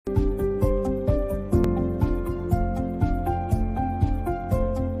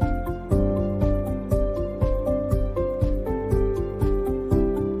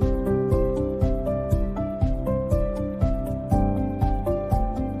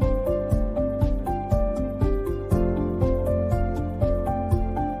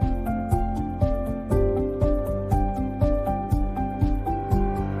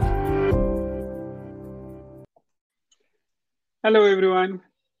Hello, everyone.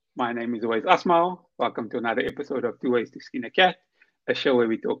 My name is always Asmal. Welcome to another episode of Two Ways to Skin a Cat, a show where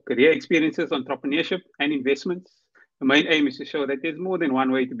we talk career experiences, entrepreneurship, and investments. The main aim is to show that there's more than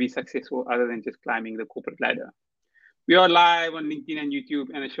one way to be successful other than just climbing the corporate ladder. We are live on LinkedIn and YouTube,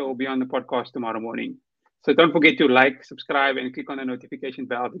 and the show will be on the podcast tomorrow morning. So don't forget to like, subscribe, and click on the notification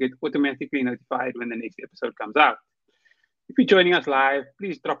bell to get automatically notified when the next episode comes out. If you're joining us live,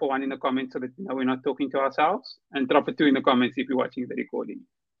 please drop a one in the comments so that we know we're not talking to ourselves, and drop a two in the comments if you're watching the recording.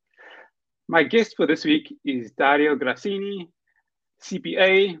 My guest for this week is Dario Grassini,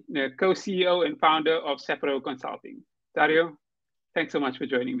 CPA, co CEO and founder of Sapro Consulting. Dario, thanks so much for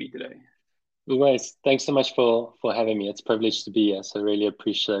joining me today. Anyways, thanks so much for having me. It's a privilege to be here. So really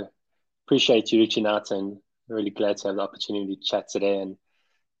appreciate you reaching out and really glad to have the opportunity to chat today and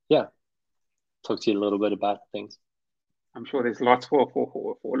yeah, talk to you a little bit about things. I'm sure there's lots for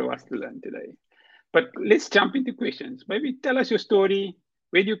all of us to learn today. But let's jump into questions. Maybe tell us your story,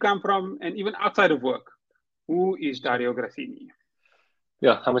 where do you come from, and even outside of work, who is Dario Grassini?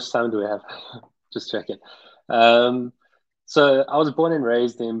 Yeah, how much time do we have? Just checking. Um, so I was born and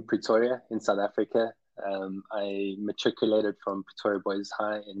raised in Pretoria in South Africa. I matriculated from Pretoria Boys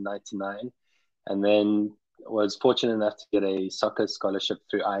High in '99 and then was fortunate enough to get a soccer scholarship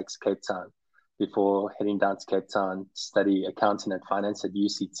through Ajax Cape Town before heading down to Cape Town to study accounting and finance at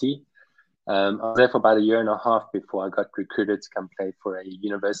UCT. I was there for about a year and a half before I got recruited to come play for a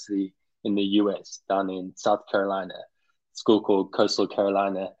university in the US down in South Carolina, a school called Coastal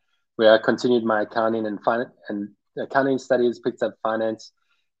Carolina, where I continued my accounting and accounting studies, picked up finance,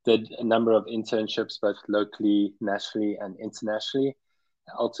 did a number of internships both locally, nationally, and internationally.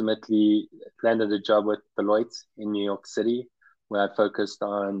 Ultimately, landed a job with Deloitte in New York City, where I focused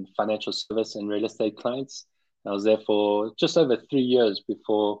on financial service and real estate clients. I was there for just over 3 years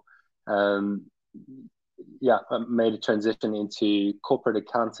before um, I made a transition into corporate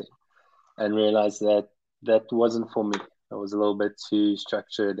accounting and realized that that wasn't for me. It was a little bit too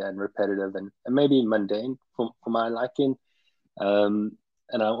structured and repetitive and maybe mundane for my liking. And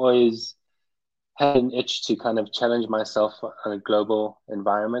I always had an itch to kind of challenge myself on a global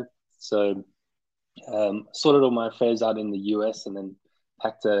environment. So sorted all my affairs out in the US and then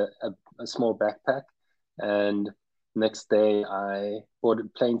packed a small backpack. And next day, I bought a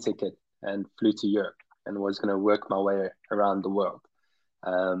plane ticket and flew to Europe and was going to work my way around the world.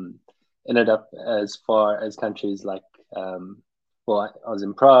 Um, Ended up as far as countries like, I was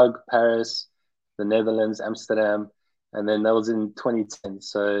in Prague, Paris, the Netherlands, Amsterdam, and then that was in 2010.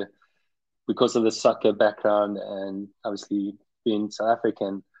 So because of the soccer background and obviously being South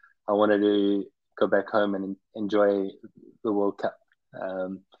African, I wanted to go back home and enjoy the World Cup.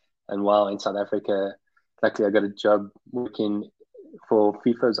 And while in South Africa, luckily I got a job working for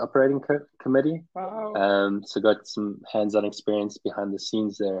FIFA's operating committee. Wow. So got some hands-on experience behind the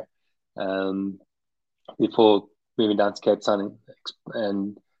scenes there before moving down to Cape Town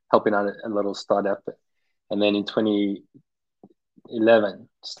and helping out a little startup. And then in 2011,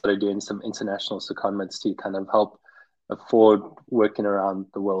 started doing some international secondments to kind of help afford working around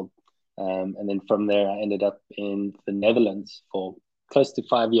the world. And then from there, I ended up in the Netherlands for close to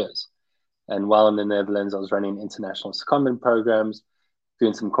 5 years. And while in the Netherlands, I was running international secondment programs,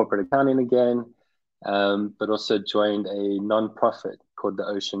 doing some corporate accounting again, but also joined a non-profit called the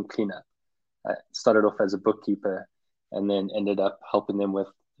Ocean Cleanup. I started off as a bookkeeper and then ended up helping them with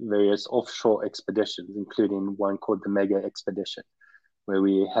various offshore expeditions, including one called the Mega Expedition, where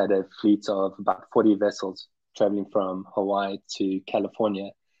we had a fleet of about 40 vessels traveling from Hawaii to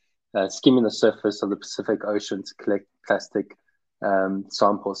California, skimming the surface of the Pacific Ocean to collect plastic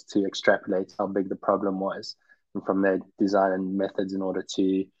samples to extrapolate how big the problem was. And from there, design methods in order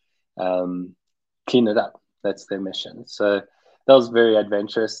to clean it up. That's their mission. So that was very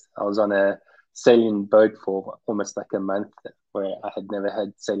adventurous. I was on a sailing boat for almost like a month where I had never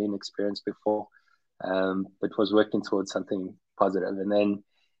had sailing experience before, but was working towards something positive. And then,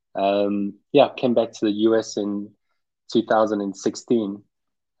 came back to the US in 2016.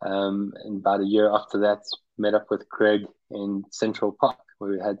 And about a year after that, met up with Craig in Central Park,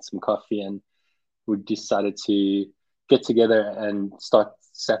 where we had some coffee and we decided to get together and start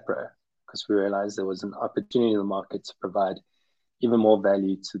Sapro because we realized there was an opportunity in the market to provide even more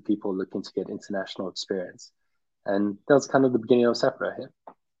value to people looking to get international experience. And that was kind of the beginning of Sapro here.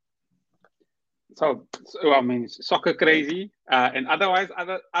 So I mean, soccer crazy, and otherwise,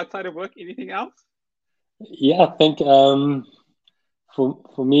 outside of work, anything else? Yeah, I think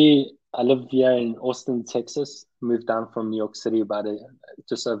for me, I live here in Austin, Texas. Moved down from New York City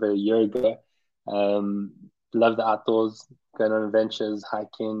just over a year ago. Love the outdoors, going on adventures,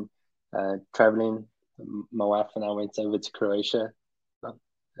 hiking, traveling. my wife and I went over to Croatia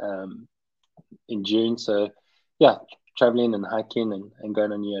in June. So yeah, traveling and hiking and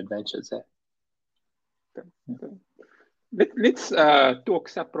going on new adventures there. Let's talk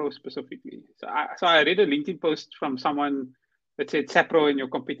Sapro specifically. So I read a LinkedIn post from someone that said Sapro and your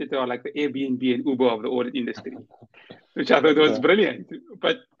competitor are like the Airbnb and Uber of the audit industry, which I thought was brilliant.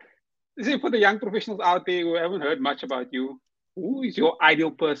 But say for the young professionals out there who haven't heard much about you, who is your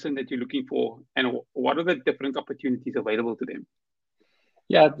ideal person that you're looking for, and what are the different opportunities available to them?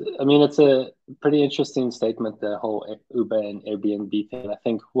 Yeah, I mean, it's a pretty interesting statement, the whole Uber and Airbnb thing. I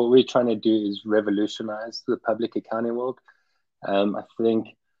think what we're trying to do is revolutionize the public accounting world. I think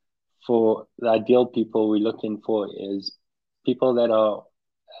for the ideal people we're looking for is people that are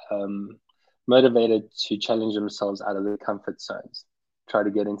motivated to challenge themselves out of their comfort zones, try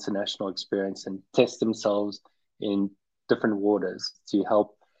to get international experience and test themselves in different waters to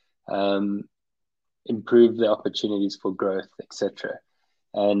help improve the opportunities for growth, etc.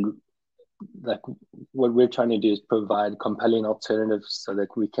 And like what we're trying to do is provide compelling alternatives so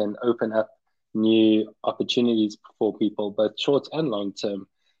that we can open up new opportunities for people, both short and long term,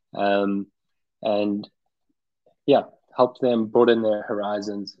 and yeah, help them broaden their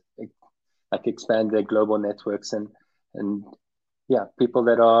horizons, like expand their global networks, and yeah, people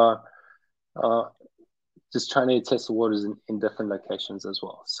that are just trying to test the waters in different locations as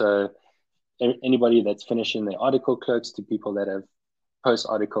well. So anybody that's finishing their article clerks to people that have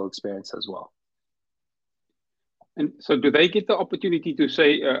post-article experience as well. And so do they get the opportunity to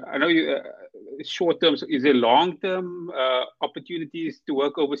say, I know you short term, so is there long-term opportunities to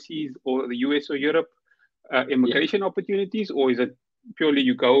work overseas or the US or Europe, immigration opportunities, or is it purely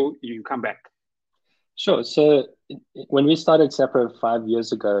you go, you come back? Sure. So when we started Sapro 5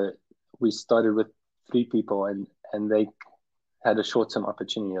 years ago, we started with 3 people and they had a short-term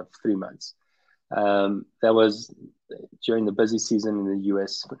opportunity of 3 months. That was during the busy season in the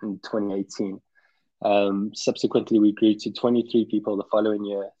US in 2018. Subsequently, we grew to 23 people the following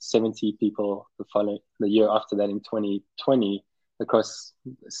year, 70 people the year after that in 2020, across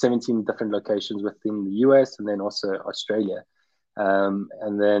 17 different locations within the US and then also Australia.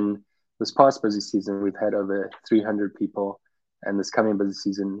 And then this past busy season, we've had over 300 people, and this coming busy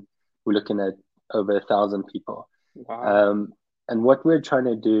season, we're looking at over 1,000 people. Wow. And what we're trying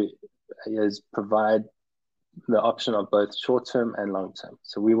to do is provide the option of both short-term and long-term.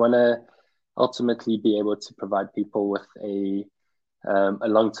 So we want to ultimately be able to provide people with a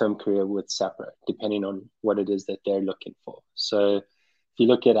long-term career with Sapro, depending on what it is that they're looking for. So if you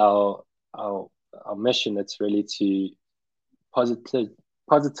look at our mission, it's really to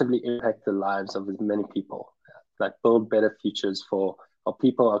positively impact the lives of as many people, like build better futures for our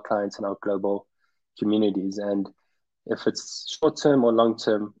people, our clients, and our global communities. And if it's short-term or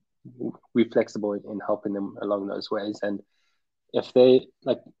long-term, we're flexible in helping them along those ways. And if they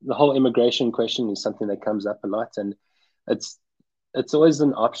like, the whole immigration question is something that comes up a lot, and it's always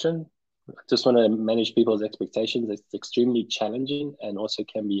an option. I just want to manage people's expectations. It's extremely challenging and also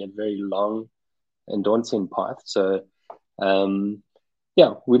can be a very long and daunting path. So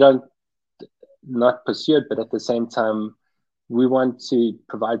yeah, we don't not pursue it, but at the same time, we want to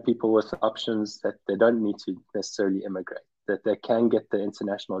provide people with options that they don't need to necessarily immigrate, that they can get the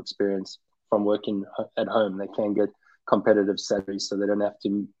international experience from working at home. They can get competitive salaries so they don't have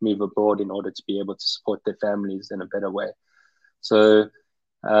to move abroad in order to be able to support their families in a better way. So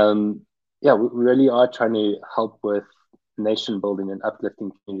yeah, we really are trying to help with nation building and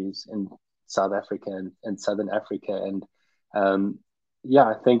uplifting communities in South Africa and Southern Africa. And yeah,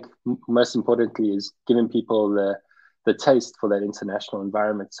 I think most importantly is giving people the taste for that international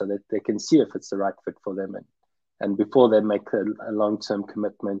environment so that they can see if it's the right fit for them. And before they make a long-term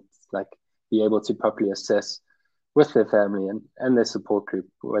commitment, like be able to properly assess with their family and their support group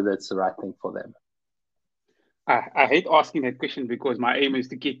whether it's the right thing for them. I hate asking that question because my aim is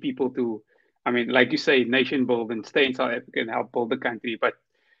to get people to, I mean, like you say, nation build and stay in South Africa and help build the country. But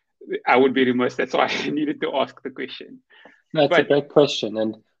I would be remiss. That's why I needed to ask the question. No, it's a great question,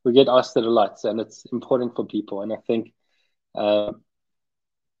 and we get asked it a lot, and it's important for people. And I think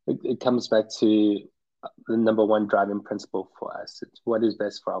it comes back to the number one driving principle for us. It's what is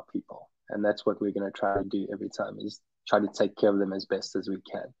best for our people. And that's what we're going to try to do every time, is try to take care of them as best as we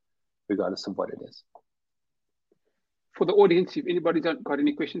can, regardless of what it is. For the audience, if anybody's got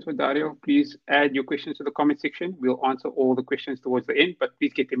any questions for Dario, please add your questions to the comment section. We'll answer all the questions towards the end, but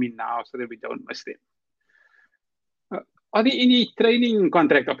please get them in now so that we don't miss them. Are there any training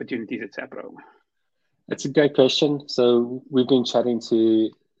contract opportunities at Sapro? That's a great question. So we've been chatting to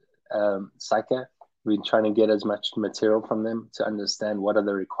SAICA. We've been trying to get as much material from them to understand what are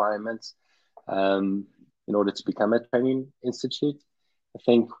the requirements. in order to become a training institute. I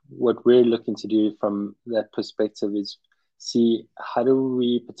think what we're looking to do from that perspective is see how do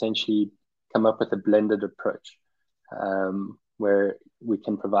we potentially come up with a blended approach, where we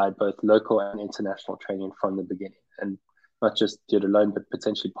can provide both local and international training from the beginning, and not just do it alone, but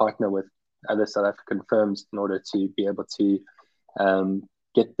potentially partner with other South African firms in order to be able to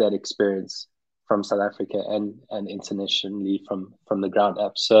get that experience from South Africa and internationally from the ground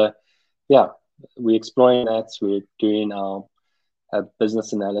up. So yeah, we're exploring that. We're doing our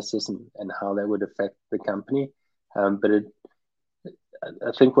business analysis and how that would affect the company. But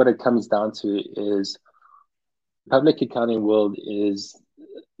I think what it comes down to is public accounting world is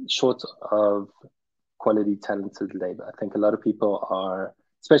short of quality, talented labor. I think a lot of people are,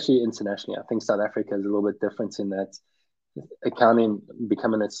 especially internationally, I think South Africa is a little bit different in that accounting,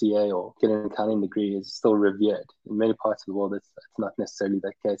 becoming a CA or getting an accounting degree is still revered. In many parts of the world, it's not necessarily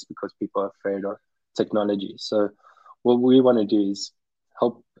the case because people are afraid of technology. So what we want to do is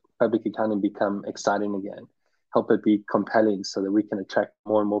help public accounting become exciting again, help it be compelling so that we can attract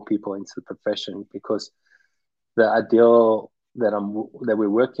more and more people into the profession, because the ideal that we're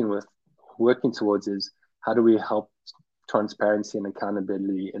working towards is how do we help transparency and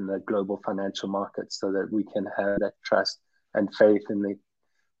accountability in the global financial markets so that we can have that trust and faith in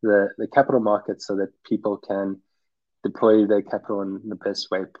the capital markets so that people can deploy their capital in the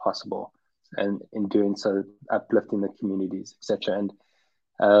best way possible, and in doing so uplifting the communities, etc.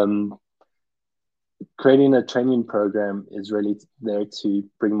 And creating a training program is really there to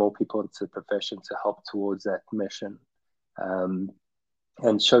bring more people into the profession to help towards that mission,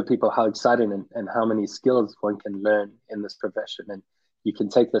 and show people how exciting and how many skills one can learn in this profession. And you can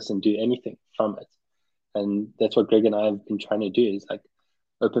take this and do anything from it. And that's what Greg and I have been trying to do, is like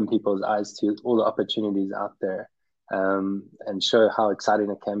open people's eyes to all the opportunities out there, and show how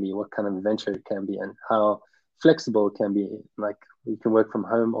exciting it can be, what kind of adventure it can be, and how flexible it can be. Like you can work from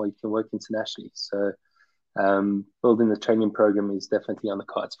home or you can work internationally. So building the training program is definitely on the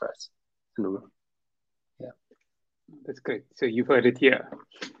cards for us. And yeah. That's great. So you've heard it here.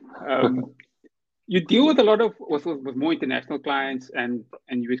 You deal with a lot of with more international clients and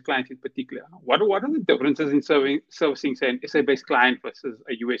US clients in particular. What are the differences in servicing, say, an SA-based client versus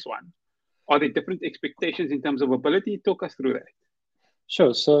a US one? Are there different expectations in terms of ability? Talk us through that.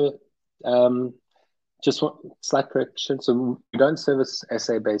 Sure. So just one slight correction. So we don't service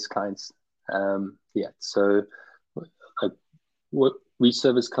SA-based clients yet. So we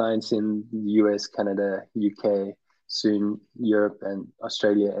service clients in the US, Canada, UK, soon Europe and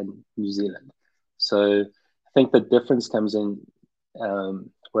Australia and New Zealand. So I think the difference comes in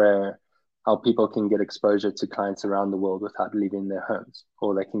where how people can get exposure to clients around the world without leaving their homes,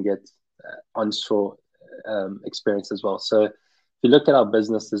 or they can get onshore experience as well. So if you look at our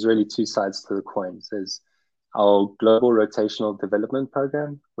business, there's really two sides to the coin. There's our global rotational development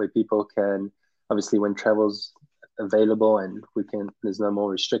program, where people can, obviously when travel's available and there's no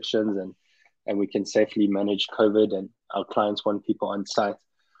more restrictions and we can safely manage COVID and our clients want people on site,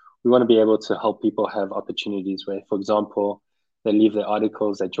 we want to be able to help people have opportunities where, for example, they leave their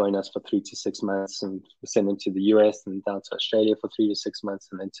articles, they join us for 3 to 6 months, and we send them to the US and down to Australia for 3 to 6 months,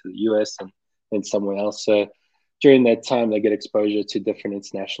 and then to the US and then somewhere else. So during that time, they get exposure to different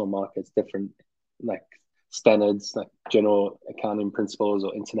international markets, different like standards, like general accounting principles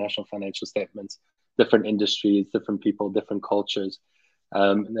or international financial statements, different industries, different people, different cultures.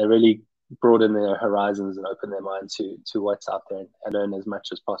 They really broaden their horizons and open their mind to what's out there and learn as much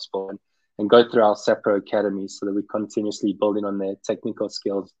as possible, and go through our SAPRO Academy so that we're continuously building on their technical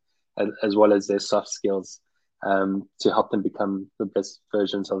skills as well as their soft skills, to help them become the best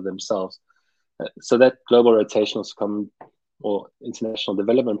versions of themselves. So that global rotational or international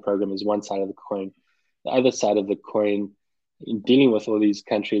development program is one side of the coin. The other side of the coin in dealing with all these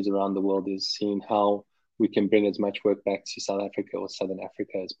countries around the world is seeing how we can bring as much work back to South Africa or Southern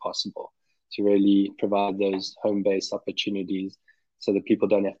Africa as possible, to really provide those home-based opportunities so that people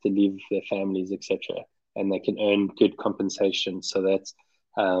don't have to leave their families, etc., and they can earn good compensation so that,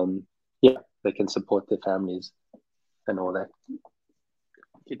 they can support their families and all that.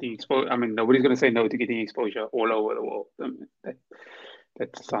 Getting exposure. I mean, nobody's going to say no to getting exposure all over the world. I mean,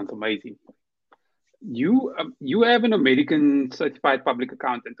 that sounds amazing. You have an American Certified Public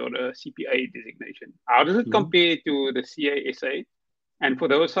Accountant, or a CPA designation. How does it compare to the CASA? And for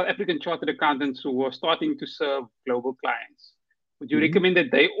those South African chartered accountants who are starting to serve global clients, would you recommend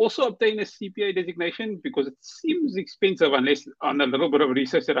that they also obtain a CPA designation? Because it seems expensive, unless on a little bit of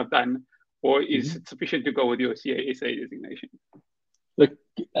research that I've done, or is it sufficient to go with your CASA designation? Look,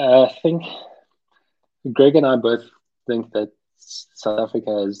 I think Greg and I both think that South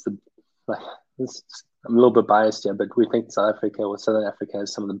Africa is I'm a little bit biased here, but we think South Africa or Southern Africa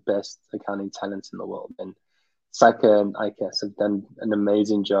has some of the best accounting talents in the world. And SAICA and ICAS have done an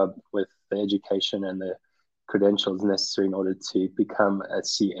amazing job with the education and the credentials necessary in order to become a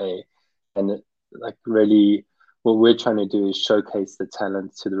CA. And like really, what we're trying to do is showcase the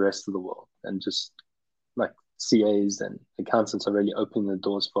talent to the rest of the world, and just like CAs and accountants are really opening the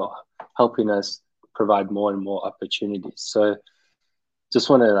doors for helping us provide more and more opportunities. So just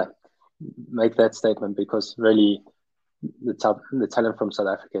want to like make that statement, because really the talent from South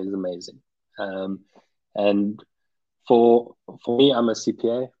Africa is amazing. And for me, I'm a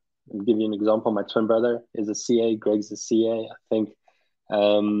CPA. I'll give you an example. My twin brother is a CA. Greg's a CA. I think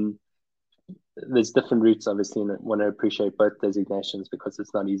there's different routes, obviously, and I want to appreciate both designations because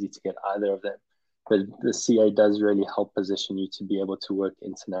it's not easy to get either of them. But the CA does really help position you to be able to work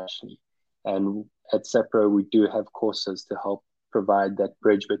internationally. And at SEPRO, we do have courses to help provide that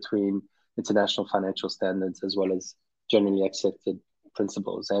bridge between international financial standards as well as generally accepted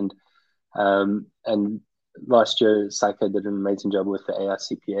principles. And last year, SAICA did an amazing job with the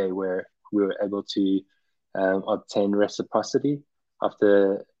AICPA, where we were able to obtain reciprocity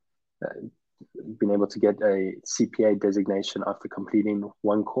after being able to get a CPA designation after completing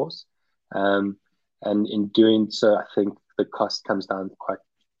one course. And in doing so, I think the cost comes down quite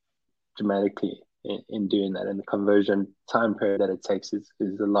dramatically in doing that. And the conversion time period that it takes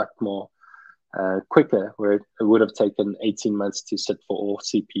is a lot more quicker, where it would have taken 18 months to sit for all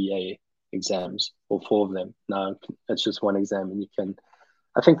CPA exams, or 4 of them. Now it's just one exam, and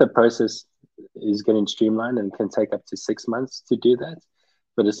I think the process is getting streamlined and can take up to 6 months to do that,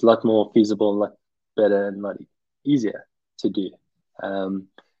 but it's a lot more feasible, a lot better, and a lot easier to do.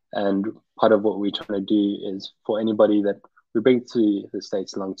 And part of what we're trying to do is for anybody that we bring to the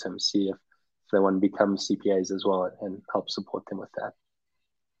States long term, see if they want to become CPAs as well, and help support them with that.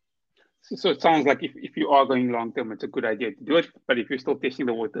 So it sounds like if you are going long term, it's a good idea to do it. But if you're still testing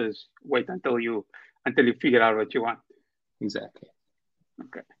the waters, wait until you figure out what you want. Exactly.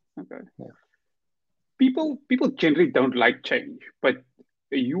 Okay. Yeah. People generally don't like change, but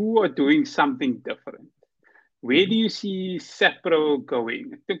you are doing something different. Where do you see SEPRO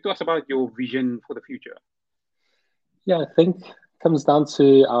going? Talk to us about your vision for the future. Yeah, I think it comes down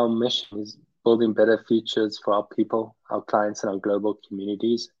to our mission is building better futures for our people, our clients, and our global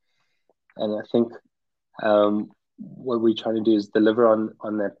communities. And I think what we're trying to do is deliver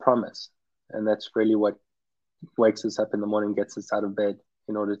on that promise. And that's really what wakes us up in the morning, gets us out of bed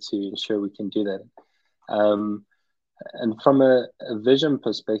in order to ensure we can do that. And from a vision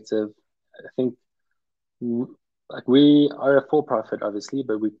perspective, I think like we are a for-profit, obviously,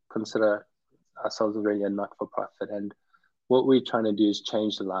 but we consider ourselves really a not-for-profit. And what we're trying to do is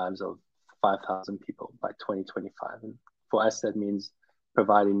change the lives of 5,000 people by 2025. And for us, that means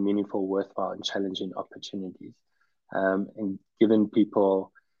providing meaningful, worthwhile, and challenging opportunities, and giving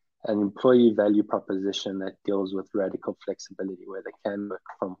people an employee value proposition that deals with radical flexibility, where they can work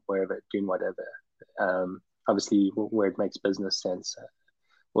from wherever, doing whatever, obviously where it makes business sense.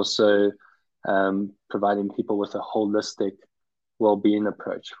 Also, providing people with a holistic well-being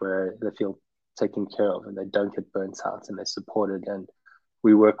approach where they feel taken care of and they don't get burnt out and they're supported. And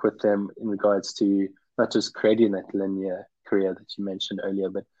we work with them in regards to not just creating that linear career that you mentioned earlier,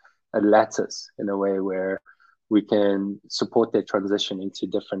 but a lattice in a way where we can support their transition into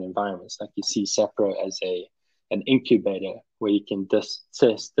different environments. Like you see SEPRO as an incubator where you can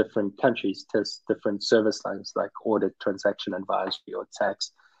test different countries, test different service lines like audit, transaction advisory, or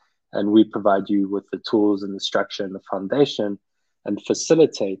tax. And we provide you with the tools and the structure and the foundation and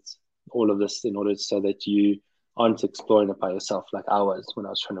facilitate all of this in order so that you aren't exploring it by yourself like I was when I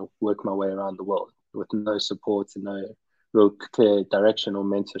was trying to work my way around the world with no support and no real clear direction or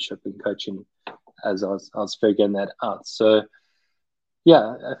mentorship and coaching as I was figuring that out. So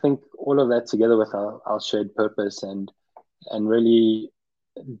yeah, I think all of that together with our shared purpose and really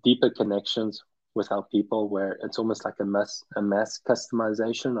deeper connections with our people, where it's almost like a mass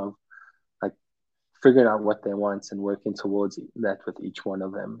customization of like figuring out what they want and working towards that with each one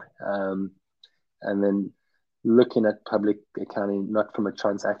of them. And then looking at public accounting, not from a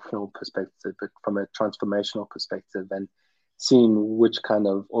transactional perspective, but from a transformational perspective, and seeing which kind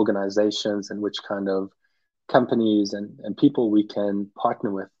of organizations and which kind of companies and people we can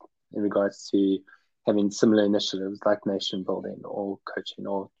partner with in regards to having similar initiatives like nation building or coaching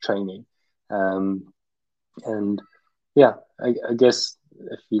or training. And yeah, I guess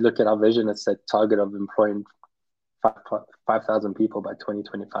if you look at our vision, it's that target of employing 5,000 people by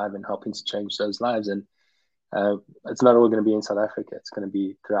 2025 and helping to change those lives. And it's not all going to be in South Africa. It's going to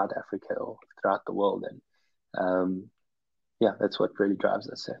be throughout Africa or throughout the world. And yeah, that's what really drives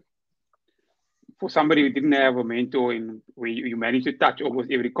us. for somebody who didn't have a mentor in where you managed to touch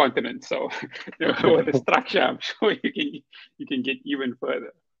almost every continent. So with the structure, I'm sure you can get even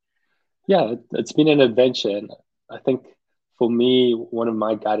further. Yeah, it's been an adventure, and I think for me, one of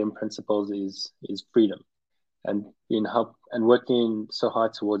my guiding principles is freedom, and working so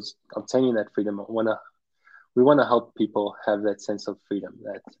hard towards obtaining that freedom. We want to help people have that sense of freedom,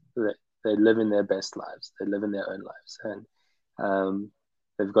 that they live in their best lives, they live in their own lives, and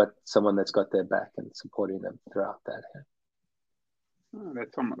they've got someone that's got their back and supporting them throughout that. Oh,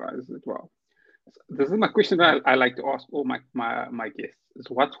 that summarizes it well. This is my question that I like to ask all my guests. Is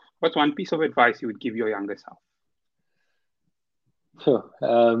what's one piece of advice you would give your younger self? Sure.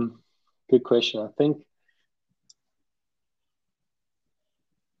 Good question. I think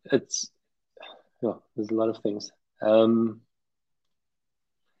it's there's a lot of things. I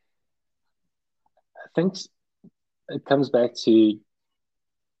think it comes back to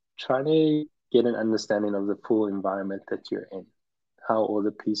trying to get an understanding of the full environment that you're in, how all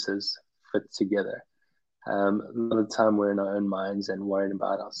the pieces fit together. A lot of the time we're in our own minds and worrying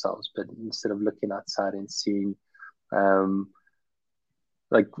about ourselves, but instead of looking outside and seeing,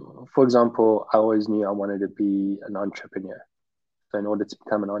 like, for example, I always knew I wanted to be an entrepreneur. So in order to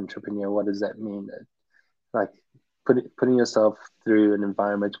become an entrepreneur, what does that mean? Like putting yourself through an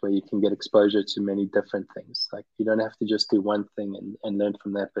environment where you can get exposure to many different things. Like you don't have to just do one thing and learn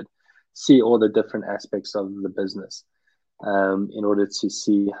from that, but see all the different aspects of the business in order to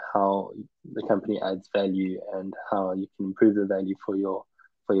see how the company adds value and how you can improve the value for your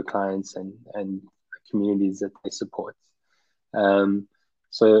clients and the communities that they support.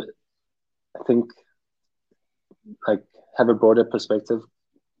 So I think like have a broader perspective,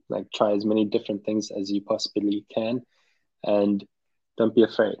 like try as many different things as you possibly can, and don't be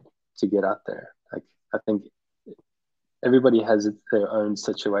afraid to get out there. Like I think everybody has their own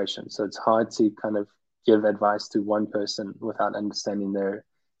situation, so it's hard to kind of give advice to one person without understanding their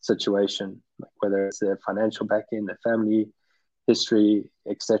situation, like whether it's their financial backing, their family history,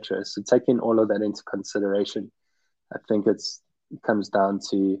 etc. So taking all of that into consideration, I think it comes down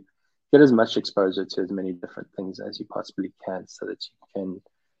to get as much exposure to as many different things as you possibly can, so that you can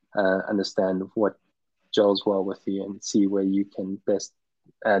understand what gels well with you and see where you can best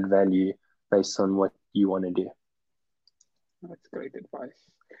add value based on what you want to do. That's great advice.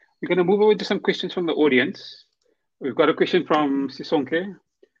 We're going to move over to some questions from the audience. We've got a question from Sisonke.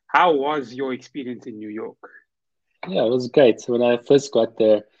 How was your experience in New York? Yeah, it was great. When I first got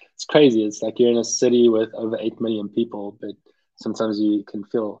there, it's crazy. It's like you're in a city with over 8 million people, but sometimes you can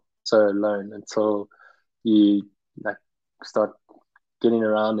feel so alone until you like start getting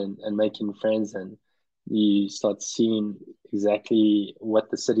around and making friends, and you start seeing exactly what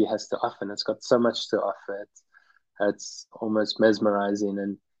the city has to offer. And it's got so much to offer. It's almost mesmerizing,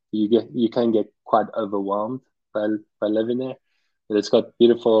 and you can get quite overwhelmed by living there. But it's got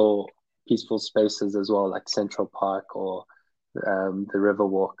beautiful, peaceful spaces as well, like Central Park or the River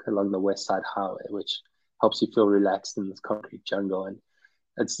Walk along the West Side Highway, which helps you feel relaxed in this concrete jungle. And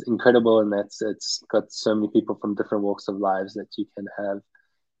it's incredible, and it's got so many people from different walks of lives that you can have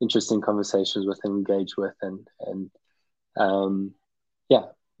interesting conversations with and engage with, and yeah,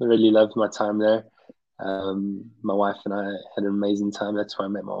 I really loved my time there. My wife and I had an amazing time. That's where I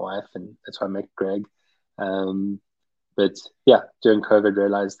met my wife, and that's where I met Greg. But yeah, during COVID,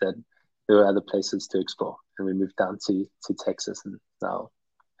 realized that there were other places to explore, and we moved down to Texas, and now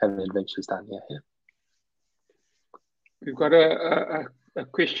having adventures down here. Yeah. We've got a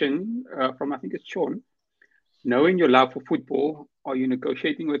question from, I think it's Sean. Knowing your love for football, are you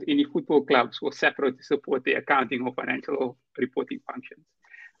negotiating with any football clubs or SAPRO to support the accounting or financial reporting functions?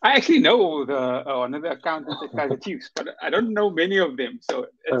 I actually know one of the accountants at Kaiser Chiefs, but I don't know many of them. So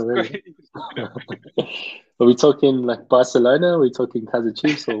it's really? quite interesting to know. Are we talking like Barcelona? Are we talking Kaiser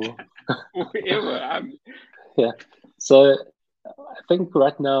Chiefs or whoever? Yeah. So I think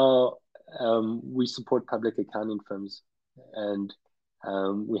right now we support public accounting firms, and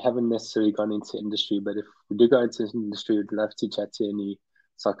we haven't necessarily gone into industry, but if we do go into industry, we'd love to chat to any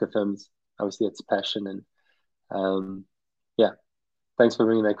soccer firms. Obviously, it's passion, and yeah. Thanks for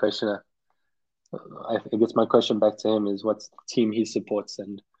bringing that question up. I guess my question back to him is, what's the team he supports,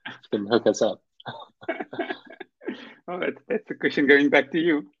 and can hook us up. Oh, that's a question going back to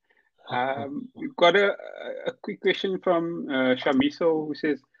you. We've got a quick question from Shamiso, who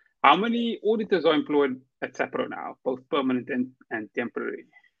says, how many auditors are employed at SAPRO now, both permanent and temporary?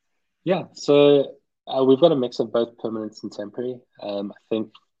 Yeah, so we've got a mix of both permanent and temporary. I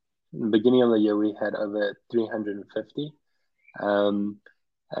think in the beginning of the year, we had over 350. And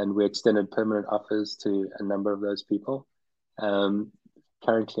we extended permanent offers to a number of those people.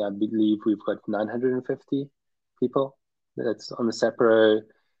 currently, I believe we've got 950 people that's on the Sapro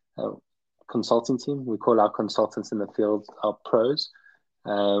consulting team. We call our consultants in the field our pros.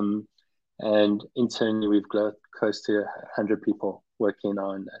 And internally, we've got close to 100 people working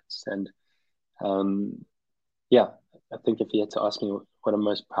on that. And yeah, I think if you had to ask me what I'm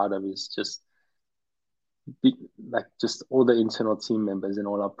most proud of is just all the internal team members and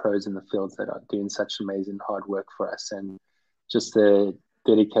all our pros in the fields that are doing such amazing hard work for us, and just their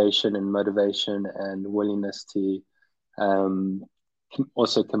dedication and motivation and willingness to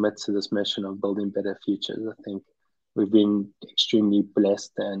also commit to this mission of building better futures. I think we've been extremely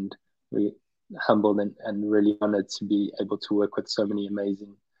blessed and we humbled and really honored to be able to work with so many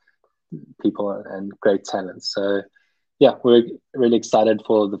amazing people and great talents. So yeah, we're really excited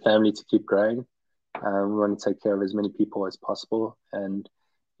for the family to keep growing. We want to take care of as many people as possible. And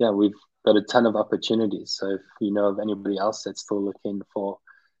yeah, we've got a ton of opportunities. So if you know of anybody else that's still looking for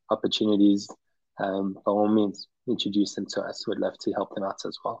opportunities, by all means, introduce them to us. We'd love to help them out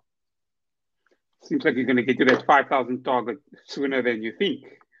as well. Seems like you're going to get to that 5,000 target sooner than you think.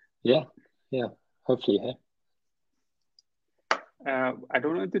 Yeah, hopefully. Hey? I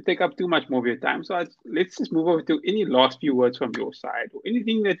don't want to take up too much more of your time, so let's just move over to any last few words from your side, or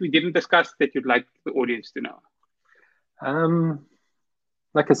anything that we didn't discuss that you'd like the audience to know.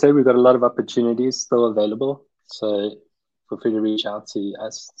 Like I said, we've got a lot of opportunities still available, so feel free to reach out to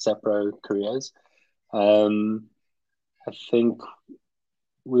us, Sapro Careers. I think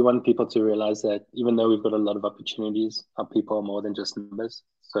we want people to realize that even though we've got a lot of opportunities, our people are more than just numbers.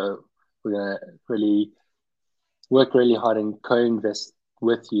 So we're going to really work really hard and co-invest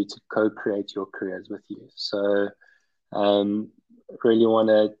with you to co-create your careers with you. So really want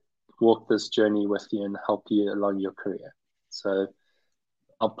to walk this journey with you and help you along your career. So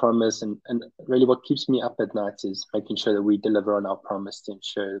our promise and really what keeps me up at night is making sure that we deliver on our promise to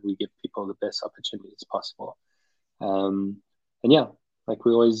ensure that we give people the best opportunities possible. And yeah, like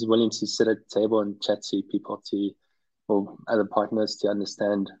we're always willing to sit at the table and chat to people or other partners to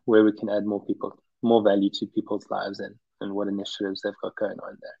understand where we can add more value to people's lives and what initiatives they've got going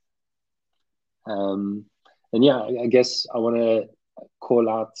on there. And yeah, I guess I want to call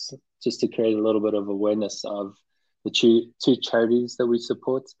out just to create a little bit of awareness of the two charities that we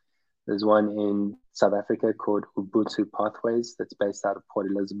support. There's one in South Africa called Ubuntu Pathways that's based out of Port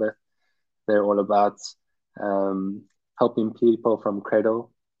Elizabeth. They're all about helping people from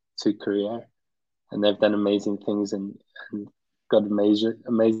cradle to career. And they've done amazing things and got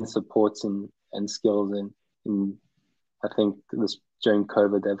amazing supports and skills. And I think during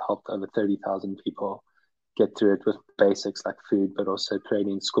COVID, they've helped over 30,000 people get through it with basics like food, but also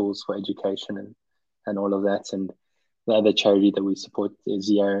creating schools for education and all of that. And the other charity that we support is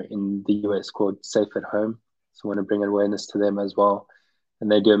here in the US called Safe at Home. So I want to bring awareness to them as well.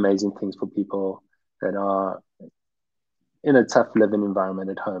 And they do amazing things for people that are in a tough living environment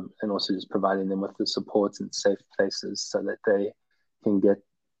at home, and also just providing them with the supports and safe places so that they can get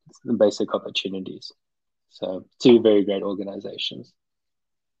the basic opportunities. So two very great organizations.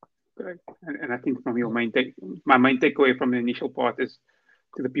 Correct. And I think from my main takeaway from the initial part is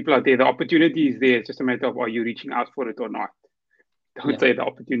to the people out there, the opportunity is there. It's just a matter of are you reaching out for it or not. Don't say the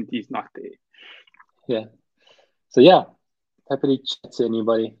opportunity is not there. Yeah. So yeah, happy to chat to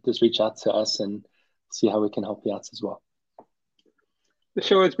anybody. Just reach out to us and see how we can help you out as well. The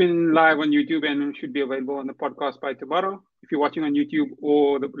show has been live on YouTube and should be available on the podcast by tomorrow. If you're watching on YouTube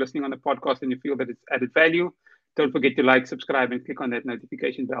or listening on the podcast and you feel that it's added value, don't forget to like, subscribe, and click on that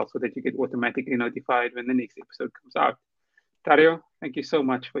notification bell so that you get automatically notified when the next episode comes out. Dario, thank you so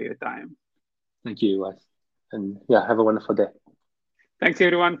much for your time. Thank you, Wes. And yeah, have a wonderful day. Thanks,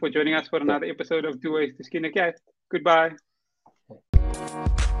 everyone, for joining us for another episode of Two Ways to Skin a Cat. Goodbye.